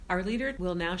Our leader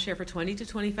will now share for 20 to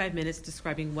 25 minutes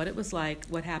describing what it was like,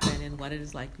 what happened, and what it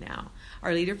is like now.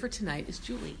 Our leader for tonight is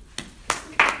Julie.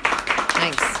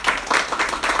 Thanks.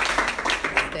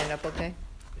 Stand up okay?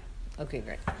 Okay,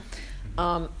 great.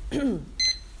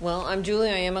 Well, I'm Julie.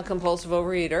 I am a compulsive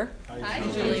overeater. Hi,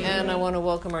 Julie. And I want to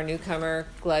welcome our newcomer.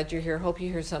 Glad you're here. Hope you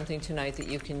hear something tonight that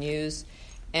you can use.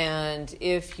 And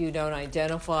if you don't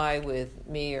identify with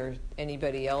me or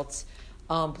anybody else,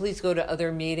 please go to other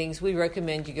meetings. We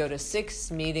recommend you go to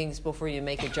 6 meetings before you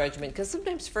make a judgment, because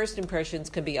sometimes first impressions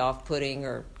can be off-putting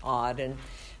or odd, and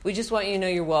we just want you to know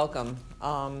you're welcome.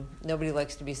 Nobody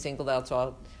likes to be singled out, so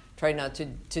I'll try not to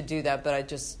do that, but I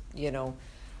just, we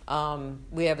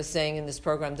have a saying in this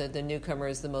program that the newcomer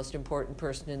is the most important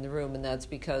person in the room, and that's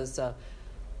because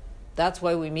that's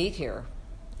why we meet here,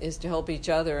 is to help each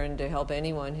other and to help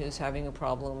anyone who's having a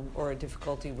problem or a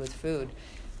difficulty with food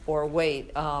or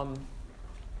weight.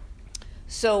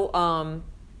 So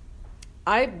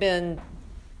I've been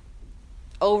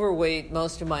overweight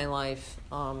most of my life.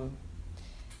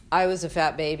 I was a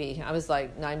fat baby. I was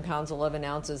like 9 pounds, 11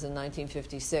 ounces in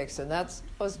 1956, and I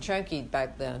was chunky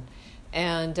back then.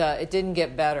 And it didn't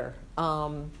get better.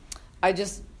 My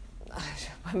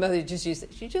mother just used to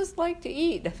say, she just liked to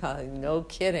eat. No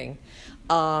kidding.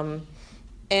 And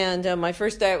my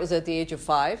first diet was at the age of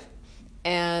 5.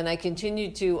 And I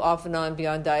continued to off and on be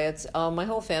on diets. My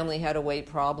whole family had a weight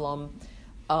problem,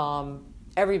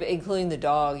 everybody, including the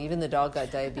dog. Even the dog got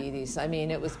diabetes. I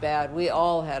mean, it was bad. We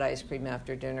all had ice cream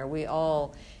after dinner. We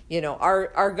all,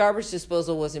 our garbage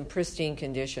disposal was in pristine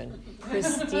condition.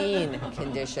 Pristine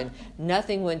condition.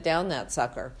 Nothing went down that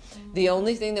sucker. The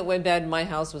only thing that went bad in my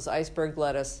house was iceberg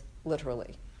lettuce,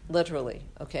 literally,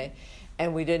 okay?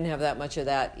 And we didn't have that much of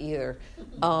that either.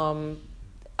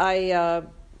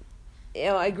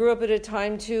 I grew up at a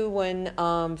time, too, when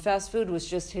fast food was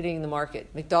just hitting the market.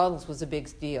 McDonald's was a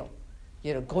big deal.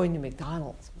 Going to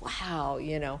McDonald's, wow,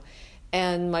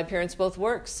 And my parents both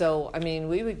worked, so,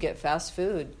 we would get fast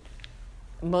food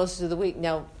most of the week.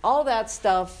 Now, all that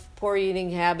stuff, poor eating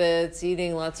habits,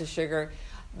 eating lots of sugar,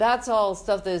 that's all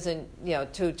stuff that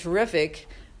isn't, too terrific,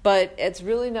 but it's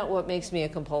really not what makes me a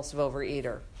compulsive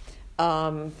overeater.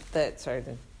 Sorry,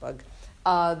 the bug.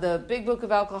 The Big Book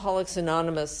of Alcoholics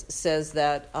Anonymous says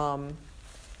that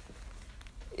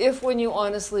if when you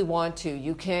honestly want to,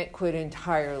 you can't quit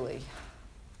entirely,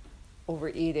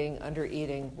 overeating,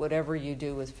 undereating, whatever you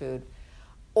do with food,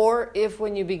 or if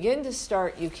when you begin to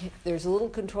start, there's a little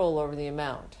control over the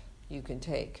amount you can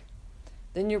take,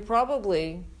 then you're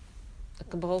probably a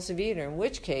compulsive eater, in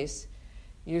which case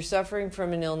you're suffering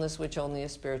from an illness which only a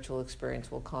spiritual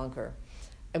experience will conquer.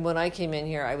 And when I came in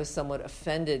here, I was somewhat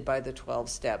offended by the 12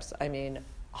 steps. I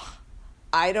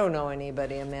don't owe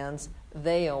anybody amends.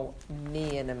 They owe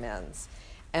me an amends.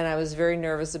 And I was very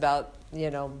nervous about,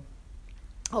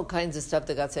 all kinds of stuff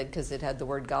that got said because it had the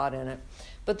word God in it.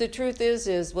 But the truth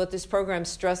is what this program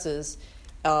stresses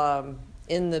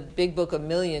in the Big Book a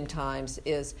million times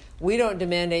is we don't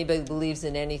demand anybody believes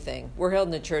in anything. We're held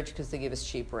in the church because they give us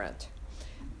cheap rent.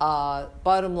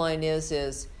 Bottom line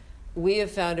is we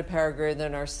have found a power greater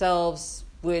than ourselves,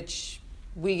 which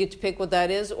we get to pick what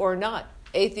that is or not.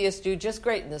 Atheists do just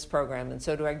great in this program, and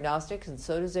so do agnostics, and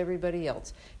so does everybody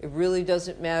else. It really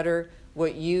doesn't matter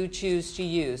what you choose to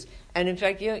use. And in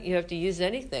fact, you have to use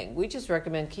anything. We just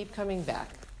recommend keep coming back.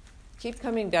 Keep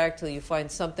coming back till you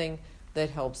find something that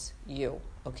helps you,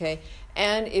 okay?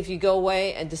 And if you go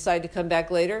away and decide to come back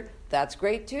later, that's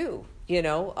great too.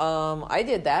 I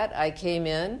did that. I came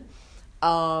in.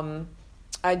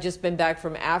 I'd just been back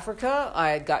from Africa. I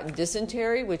had gotten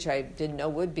dysentery, which I didn't know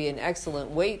would be an excellent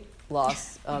weight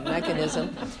loss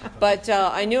mechanism. But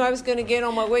I knew I was going to gain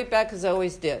all my weight back because I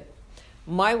always did.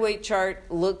 My weight chart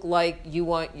looked like you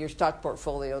want your stock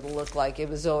portfolio to look like. It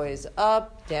was always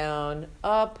up, down,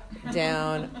 up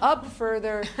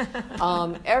further.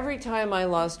 Every time I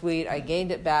lost weight, I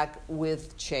gained it back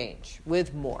with change,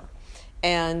 with more.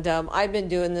 And I've been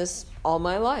doing this all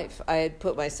my life. I had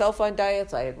put myself on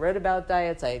diets. I had read about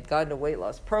diets. I had gone to weight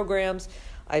loss programs.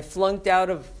 I flunked out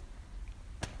of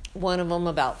one of them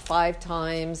about 5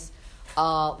 times.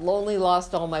 Only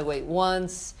lost all my weight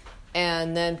once.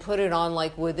 And then put it on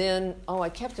I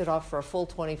kept it off for a full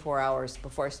 24 hours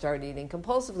before I started eating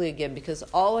compulsively again, because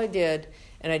all I did,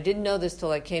 and I didn't know this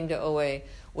till I came to OA,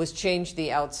 was change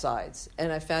the outsides. And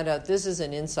I found out this is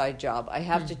an inside job. I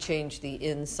have to change the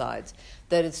insides.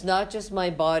 That it's not just my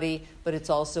body, but it's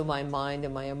also my mind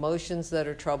and my emotions that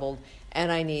are troubled,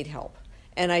 and I need help.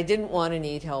 And I didn't want to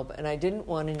need help, and I didn't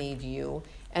want to need you.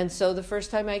 And so the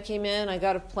first time I came in, I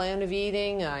got a plan of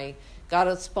eating, I got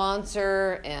a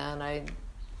sponsor, and I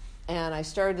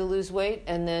started to lose weight.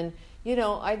 And then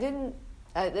I didn't,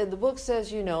 the book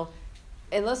says,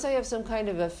 unless I have some kind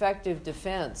of effective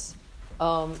defense,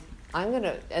 and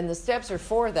the steps are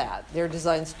for that. They're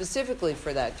designed specifically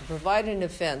for that, to provide an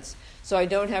defense so I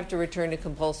don't have to return to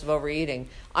compulsive overeating.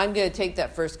 I'm going to take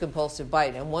that first compulsive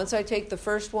bite. And once I take the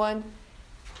first one,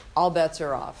 all bets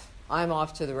are off. I'm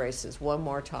off to the races one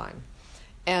more time.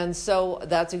 And so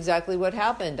that's exactly what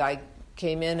happened. I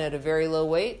came in at a very low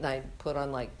weight, and I put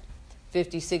on like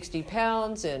 50, 60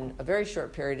 pounds in a very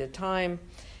short period of time,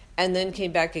 and then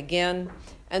came back again.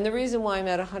 And the reason why I'm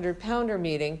at a 100-pounder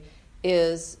meeting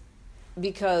is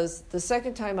because the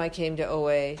second time I came to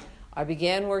OA, I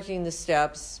began working the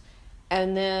steps,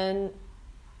 and then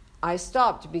I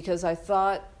stopped because I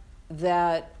thought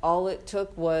that all it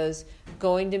took was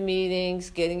going to meetings,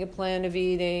 getting a plan of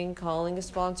eating, calling a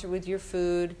sponsor with your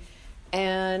food.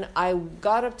 And I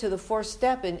got up to the fourth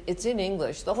step, and it's in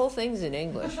English. The whole thing's in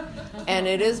English. And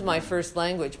it is my first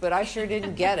language, but I sure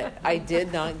didn't get it. I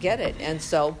did not get it. And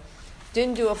so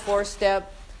didn't do a fourth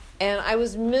step, and I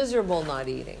was miserable not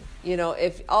eating.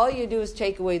 If all you do is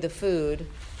take away the food,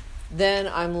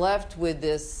 then I'm left with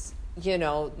this,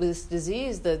 this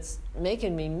disease that's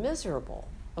making me miserable.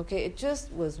 Okay, it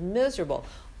just was miserable.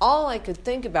 All I could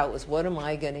think about was, what am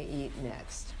I going to eat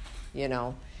next?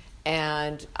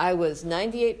 And I was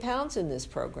 98 pounds in this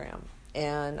program,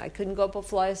 and I couldn't go up a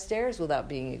flight of stairs without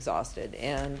being exhausted.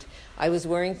 And I was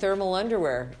wearing thermal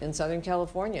underwear in Southern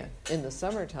California in the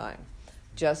summertime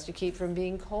just to keep from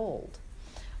being cold.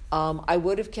 I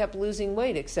would have kept losing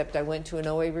weight, except I went to an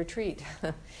OA retreat.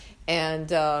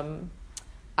 And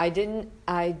I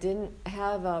didn't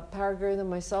have a power greater than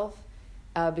myself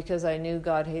because I knew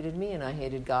God hated me and I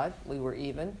hated God. We were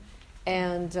even.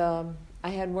 And I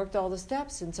hadn't worked all the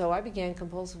steps, and so I began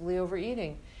compulsively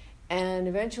overeating. And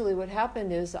eventually what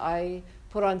happened is I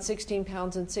put on 16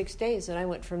 pounds in 6 days, and I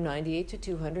went from 98 to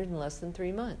 200 in less than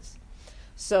 3 months.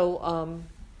 So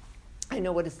I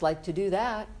know what it's like to do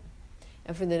that.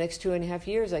 And for the next 2.5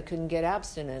 years, I couldn't get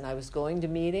abstinent. I was going to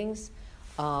meetings,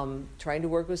 trying to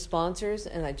work with sponsors,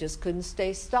 and I just couldn't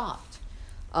stay stopped.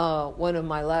 One of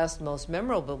my last most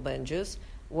memorable binges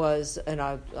was, and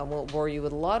I won't bore you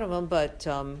with a lot of them, but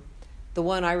the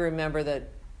one I remember that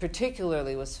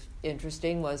particularly was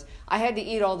interesting was I had to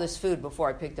eat all this food before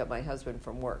I picked up my husband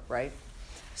from work, right?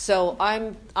 So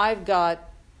I've got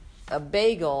a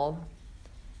bagel,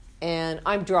 and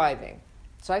I'm driving.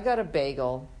 So I got a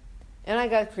bagel, and I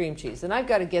got cream cheese, and I've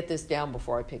got to get this down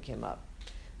before I pick him up.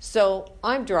 So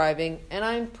I'm driving, and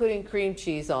I'm putting cream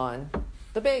cheese on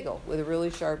the bagel with a really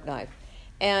sharp knife.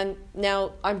 And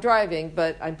now I'm driving,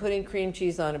 but I'm putting cream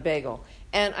cheese on a bagel.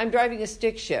 And I'm driving a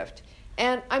stick shift.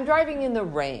 And I'm driving in the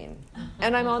rain.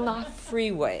 And I'm on the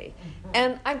freeway.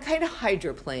 And I'm kind of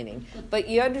hydroplaning. But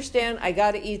you understand, I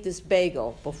got to eat this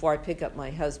bagel before I pick up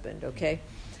my husband, okay?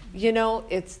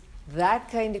 It's that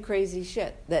kind of crazy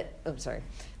shit that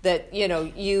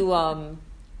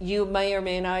you may or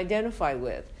may not identify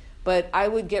with. But I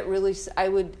would get I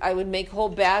would make whole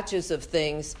batches of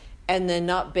things and then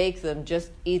not bake them,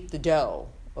 just eat the dough,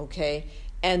 okay?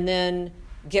 And then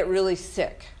get really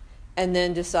sick and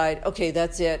then decide, okay,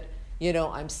 that's it.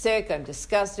 I'm sick, I'm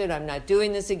disgusted, I'm not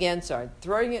doing this again. So I'm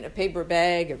throwing it in a paper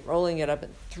bag and rolling it up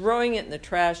and throwing it in the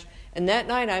trash. And that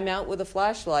night I'm out with a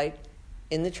flashlight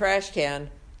in the trash can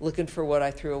looking for what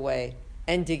I threw away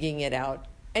and digging it out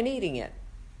and eating it.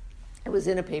 It was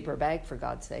in a paper bag, for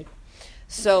God's sake.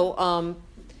 So,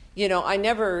 I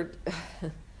never,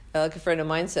 like a friend of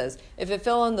mine says, if it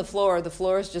fell on the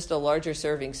floor is just a larger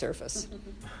serving surface.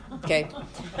 Okay?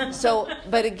 So,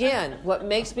 but again, what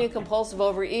makes me a compulsive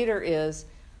overeater is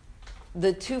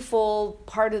the twofold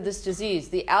part of this disease.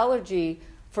 The allergy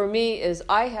for me is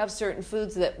I have certain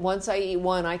foods that once I eat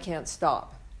one, I can't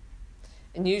stop.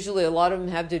 And usually a lot of them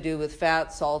have to do with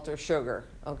fat, salt, or sugar.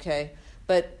 Okay?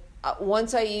 But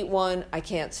once I eat one, I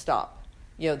can't stop.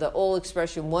 The old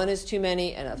expression, one is too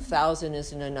many and 1,000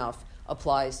 isn't enough,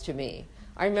 applies to me.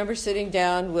 I remember sitting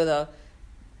down with a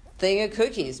thing of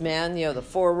cookies, man, the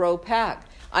 4-row pack.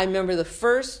 I remember the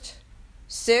first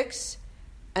 6,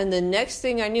 and the next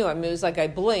thing I knew, it was like I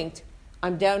blinked,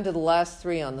 I'm down to the last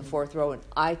 3 on the 4th row, and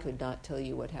I could not tell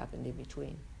you what happened in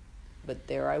between. But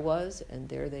there I was, and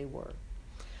there they were.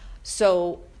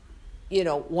 So,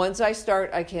 once I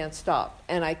start, I can't stop.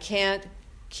 And I can't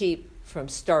keep from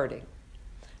starting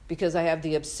because I have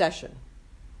the obsession,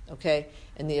 okay?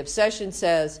 And the obsession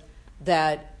says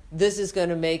that this is going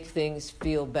to make things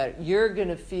feel better. You're going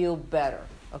to feel better,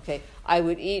 okay? I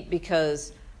would eat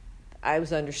because I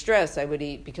was under stress. I would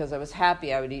eat because I was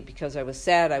happy. I would eat because I was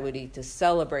sad. I would eat to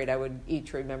celebrate. I would eat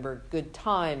to remember good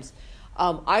times.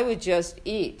 I would just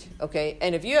eat, okay?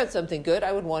 And if you had something good,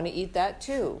 I would want to eat that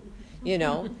too, you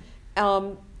know?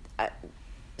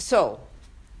 So,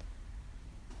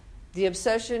 the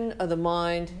obsession of the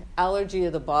mind, allergy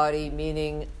of the body,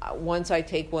 meaning once I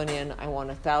take one in, I want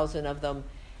 1,000 of them.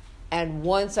 And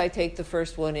once I take the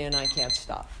first one in, I can't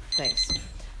stop. Thanks.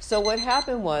 So what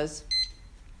happened was,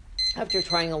 after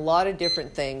trying a lot of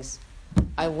different things,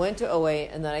 I went to OA,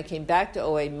 and then I came back to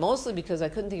OA mostly because I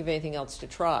couldn't think of anything else to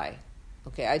try.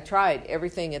 Okay, I tried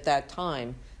everything at that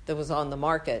time that was on the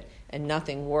market, and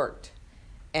nothing worked.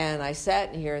 And I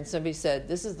sat in here, and somebody said,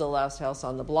 this is the last house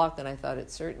on the block, and I thought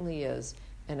it certainly is,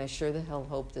 and I sure the hell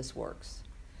hope this works.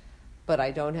 But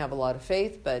I don't have a lot of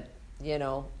faith, but, you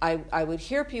know, I would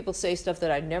hear people say stuff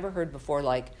that I'd never heard before,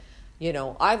 like, you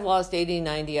know, I've lost 80,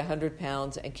 90, 100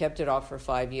 pounds and kept it off for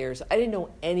 5 years. I didn't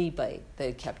know anybody that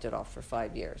had kept it off for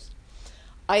 5 years.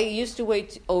 I used to weigh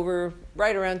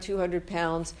right around 200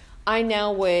 pounds. I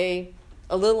now weigh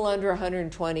a little under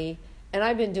 120, and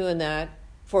I've been doing that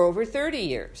for over 30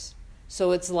 years.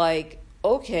 So it's like,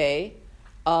 okay,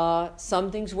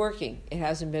 something's working. It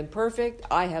hasn't been perfect.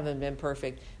 I haven't been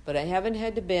perfect. But I haven't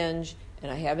had to binge,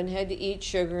 and I haven't had to eat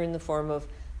sugar in the form of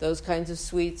those kinds of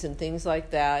sweets and things like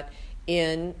that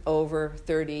in over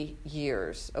 30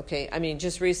 years. Okay, I mean,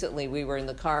 just recently we were in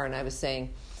the car, and I was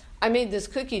saying, I made this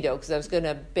cookie dough because I was going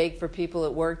to bake for people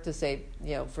at work to say,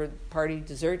 you know, for party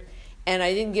dessert. And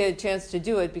I didn't get a chance to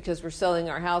do it because we're selling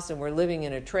our house and we're living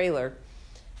in a trailer.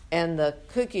 And the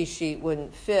cookie sheet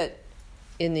wouldn't fit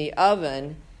in the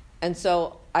oven. And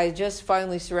so I just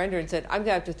finally surrendered and said, I'm going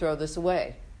to have to throw this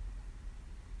away.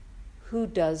 Who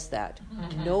does that?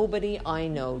 Nobody I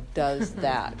know does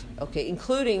that, okay,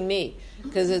 including me.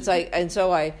 Because it's like, and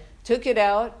so I took it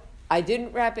out. I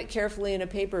didn't wrap it carefully in a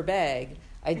paper bag.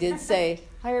 I did say,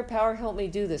 higher power, help me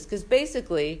do this. Because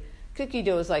basically, cookie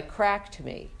dough is like crack to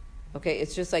me. Okay,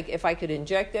 it's just like if I could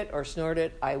inject it or snort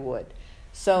it, I would.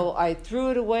 So I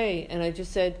threw it away and I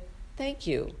just said, thank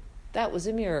you. That was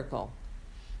a miracle.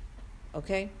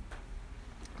 Okay?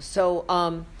 So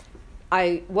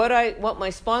what my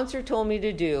sponsor told me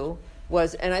to do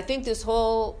was, and I think this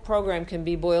whole program can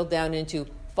be boiled down into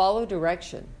follow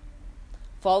direction.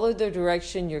 Follow the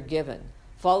direction you're given.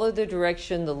 Follow the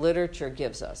direction the literature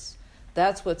gives us.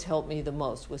 That's what's helped me the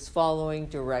most, was following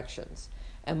directions.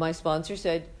 And my sponsor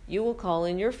said, you will call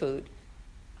in your food.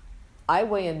 I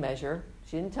weigh and measure.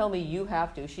 She didn't tell me you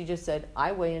have to. She just said,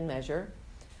 I weigh and measure.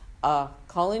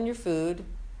 Call in your food.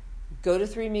 Go to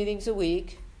 3 meetings a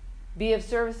week. Be of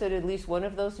service at least one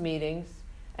of those meetings.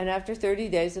 And after 30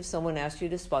 days, if someone asks you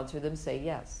to sponsor them, say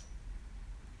yes.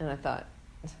 And I thought,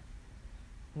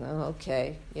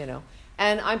 okay, you know.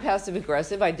 And I'm passive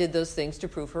aggressive. I did those things to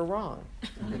prove her wrong,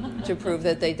 to prove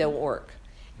that they don't work.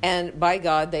 And by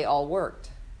God, they all worked.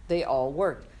 They all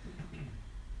worked.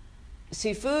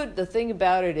 See, food, the thing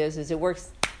about it is it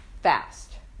works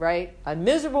fast, right? I'm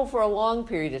miserable for a long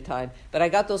period of time, but I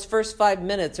got those first 5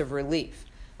 minutes of relief,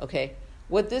 okay?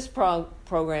 What this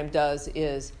program does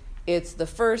is it's the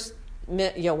first,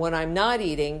 when I'm not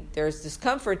eating, there's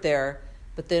discomfort there,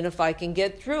 but then if I can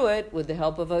get through it with the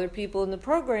help of other people in the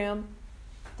program,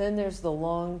 then there's the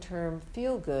long-term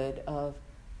feel-good of,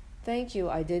 thank you,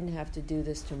 I didn't have to do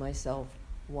this to myself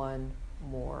one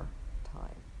more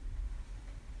time.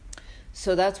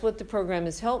 So that's what the program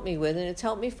has helped me with, and it's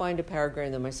helped me find a power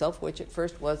greater than myself, which at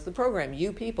first was the program.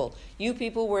 You people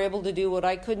were able to do what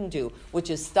I couldn't do, which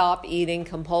is stop eating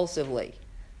compulsively,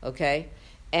 okay?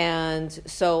 And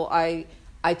so I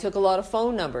took a lot of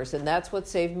phone numbers, and that's what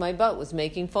saved my butt, was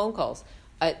making phone calls.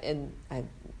 Now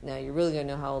you're really going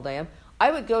to know how old I am. I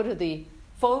would go to the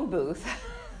phone booth,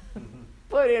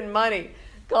 put in money,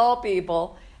 call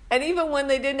people, and even when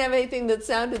they didn't have anything that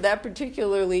sounded that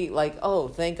particularly like, oh,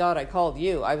 thank God I called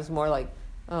you, I was more like,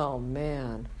 oh,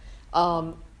 man.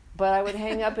 But I would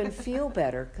hang up and feel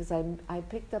better because I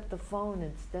picked up the phone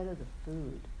instead of the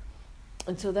food.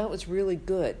 And so that was really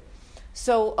good.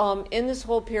 So in this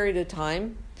whole period of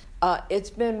time, it's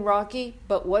been rocky,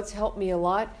 but what's helped me a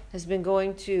lot has been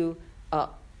going to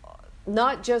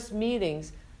not just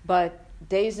meetings, but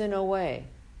days in OA,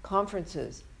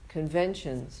 conferences,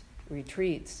 conventions,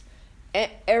 retreats,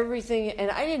 everything.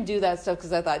 And I didn't do that stuff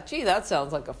because I thought, gee, that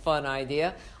sounds like a fun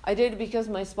idea. I did it because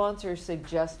my sponsor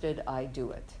suggested I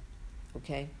do it,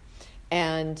 okay?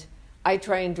 And I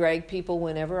try and drag people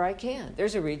whenever I can.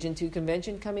 There's a Region 2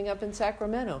 convention coming up in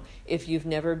Sacramento. If you've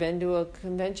never been to a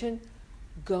convention,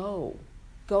 go.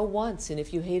 Go once, and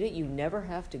if you hate it, you never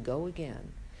have to go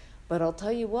again. But I'll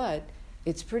tell you what,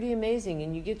 it's pretty amazing,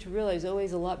 and you get to realize OA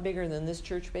is a lot bigger than this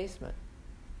church basement.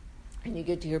 And you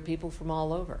get to hear people from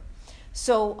all over.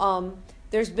 So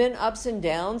there's been ups and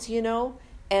downs,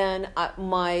 and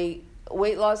my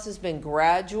weight loss has been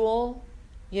gradual,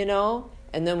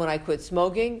 and then when I quit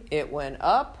smoking, it went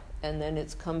up, and then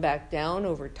it's come back down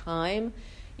over time.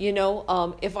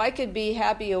 If I could be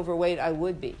happy overweight, I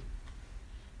would be.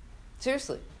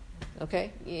 Seriously,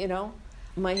 okay?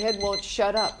 My head won't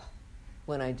shut up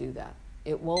when I do that.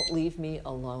 It won't leave me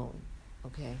alone,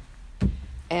 okay?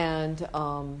 And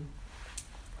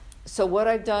so what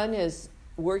I've done is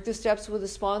work the steps with a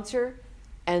sponsor,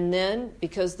 and then,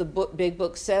 because the big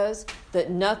book says that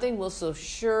nothing will so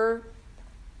sure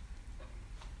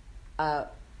that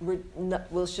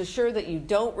you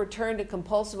don't return to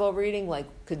compulsive overeating like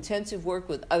intensive work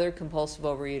with other compulsive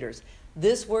overeaters.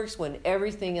 This works when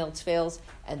everything else fails,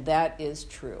 and that is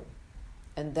true.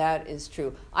 And that is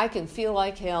true. I can feel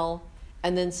like hell,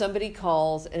 and then somebody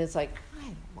calls, and it's like, I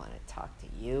don't want to talk to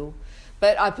you.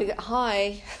 But I pick up,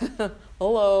 hi,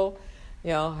 hello,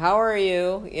 how are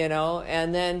you,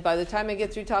 and then by the time I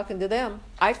get through talking to them,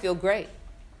 I feel great.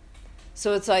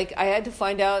 So it's like I had to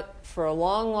find out for a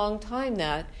long, long time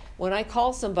that when I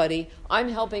call somebody, I'm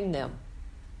helping them.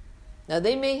 Now,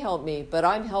 they may help me, but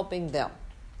I'm helping them.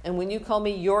 And when you call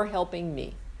me, you're helping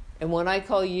me. And when I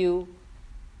call you,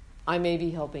 I may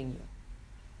be helping you.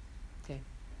 Okay?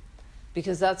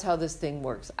 Because that's how this thing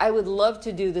works. I would love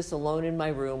to do this alone in my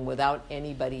room without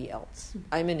anybody else.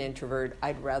 I'm an introvert.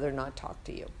 I'd rather not talk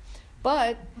to you.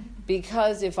 But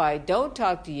because if I don't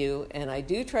talk to you and I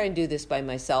do try and do this by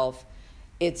myself,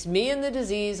 it's me and the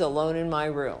disease alone in my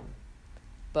room.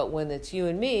 But when it's you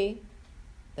and me,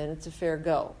 then it's a fair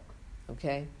go.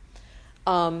 Okay?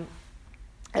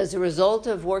 As a result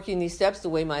of working these steps, the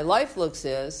way my life looks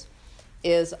is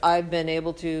I've been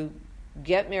able to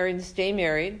get married and stay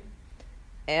married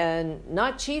and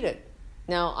not cheated.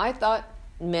 Now, I thought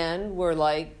men were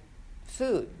like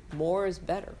food. More is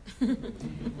better.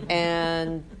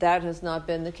 And that has not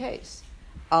been the case.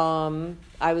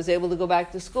 I was able to go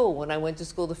back to school. When I went to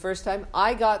school the first time,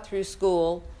 I got through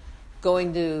school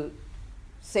going to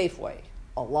Safeway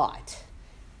a lot.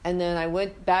 And then I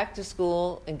went back to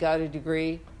school and got a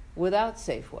degree without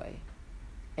Safeway.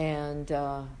 And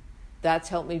that's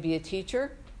helped me be a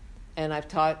teacher. And I've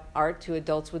taught art to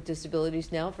adults with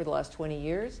disabilities now for the last 20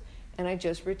 years. And I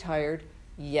just retired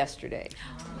yesterday.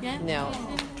 Yeah. Now,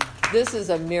 this is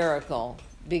a miracle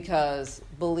because,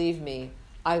 believe me,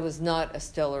 I was not a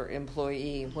stellar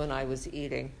employee when I was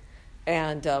eating.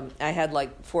 And I had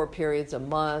like 4 periods a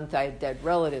month. I had dead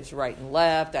relatives right and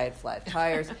left. I had flat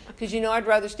tires. Because, I'd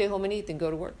rather stay home and eat than go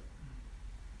to work.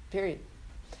 Period.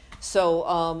 So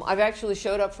I've actually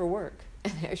showed up for work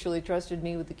and actually trusted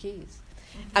me with the keys.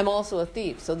 I'm also a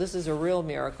thief, so this is a real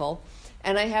miracle.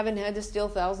 And I haven't had to steal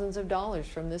thousands of dollars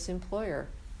from this employer.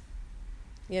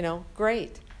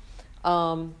 Great.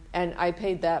 And I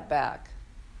paid that back.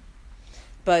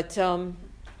 But the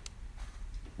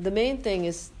main thing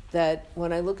is that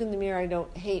when I look in the mirror, I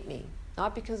don't hate me.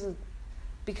 Not because of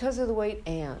the weight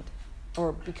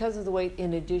or because of the weight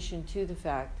in addition to the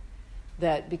fact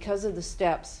that because of the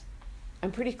steps,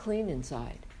 I'm pretty clean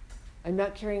inside. I'm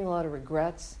not carrying a lot of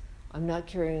regrets. I'm not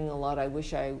carrying a lot I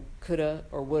wish I coulda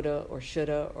or woulda or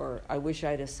shoulda or I wish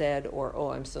I'd have said or,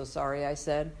 oh, I'm so sorry I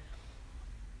said.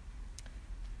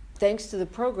 Thanks to the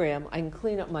program, I can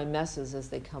clean up my messes as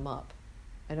they come up.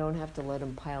 I don't have to let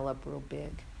them pile up real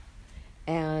big.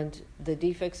 And the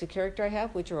defects of character I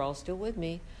have, which are all still with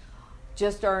me,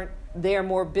 just aren't, they are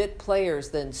more bit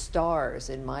players than stars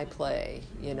in my play,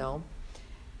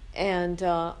 And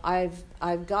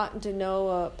I've gotten to know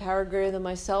a power greater than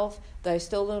myself that I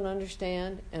still don't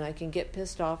understand and I can get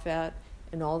pissed off at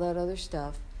and all that other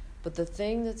stuff. But the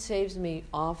thing that saves me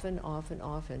often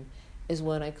is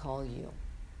when I call you.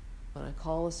 When I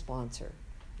call a sponsor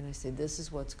and I say, this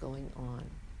is what's going on.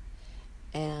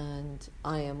 And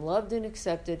I am loved and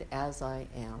accepted as I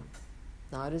am.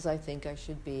 Not as I think I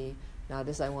should be, not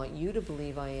as I want you to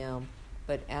believe I am,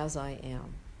 but as I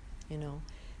am,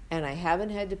 And I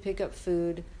haven't had to pick up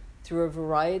food through a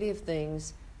variety of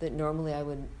things that normally I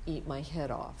would eat my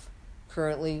head off.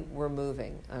 Currently, we're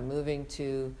moving. I'm moving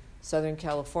to Southern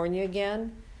California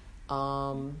again,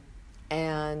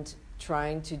 and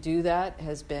trying to do that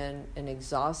has been an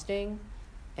exhausting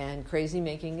and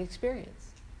crazy-making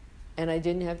experience. And I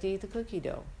didn't have to eat the cookie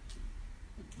dough.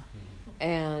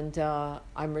 And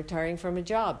I'm retiring from a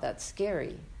job. That's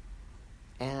scary.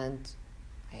 And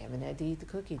I haven't had to eat the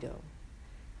cookie dough.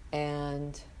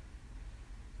 And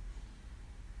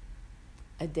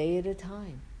a day at a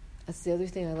time. That's the other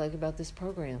thing I like about this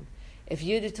program. If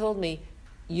you'd have told me,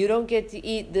 you don't get to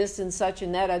eat this and such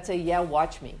and that, I'd say, yeah,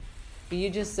 watch me. But you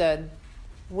just said,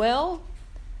 well,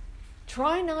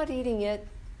 try not eating it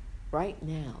right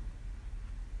now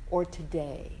or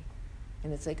today.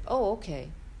 And it's like, oh, okay,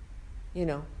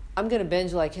 I'm going to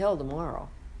binge like hell tomorrow.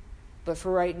 But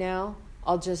for right now,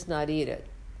 I'll just not eat it.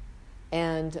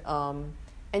 And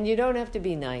you don't have to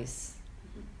be nice.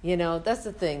 That's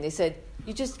the thing. They said,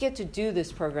 you just get to do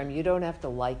this program. You don't have to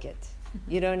like it.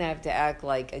 You don't have to act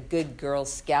like a good Girl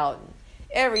Scout.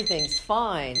 Everything's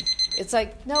fine. It's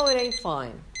like, no, it ain't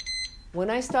fine. When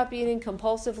I stopped eating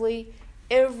compulsively,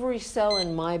 every cell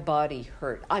in my body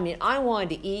hurt. I mean, I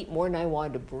wanted to eat more than I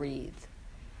wanted to breathe.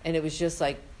 And it was just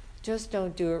like, just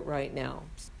don't do it right now.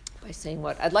 By saying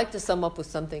what? I'd like to sum up with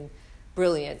something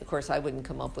brilliant. Of course, I wouldn't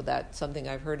come up with that, something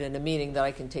I've heard in a meeting that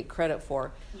I can take credit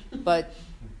for. But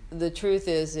the truth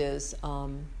is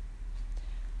I'm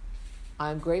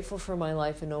grateful for my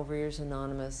life in Overeaters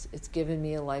Anonymous. It's given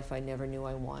me a life I never knew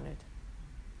I wanted.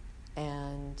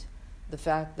 And the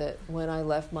fact that when I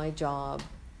left my job,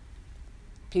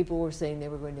 people were saying they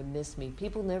were going to miss me.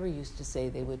 People never used to say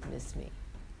they would miss me,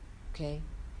 okay?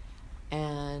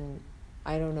 And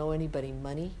I don't owe anybody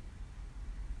money,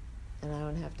 and I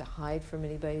don't have to hide from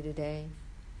anybody today.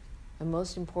 And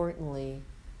most importantly,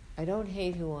 I don't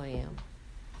hate who I am,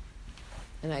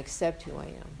 and I accept who I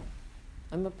am.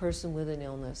 I'm a person with an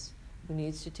illness who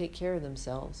needs to take care of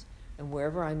themselves, and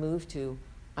wherever I move to,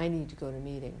 I need to go to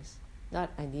meetings. Not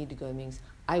I need to go to meetings,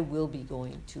 I will be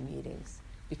going to meetings,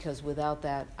 because without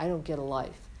that, I don't get a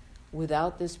life.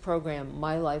 Without this program,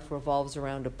 my life revolves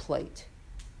around a plate.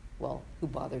 Well, who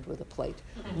bothered with a plate?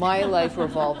 My life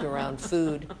revolved around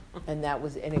food, and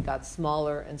it got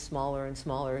smaller and smaller and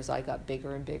smaller as I got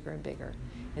bigger and bigger and bigger.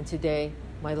 And today,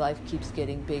 my life keeps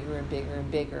getting bigger and bigger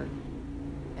and bigger,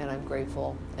 and I'm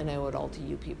grateful, and I owe it all to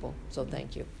you people. So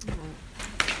thank you.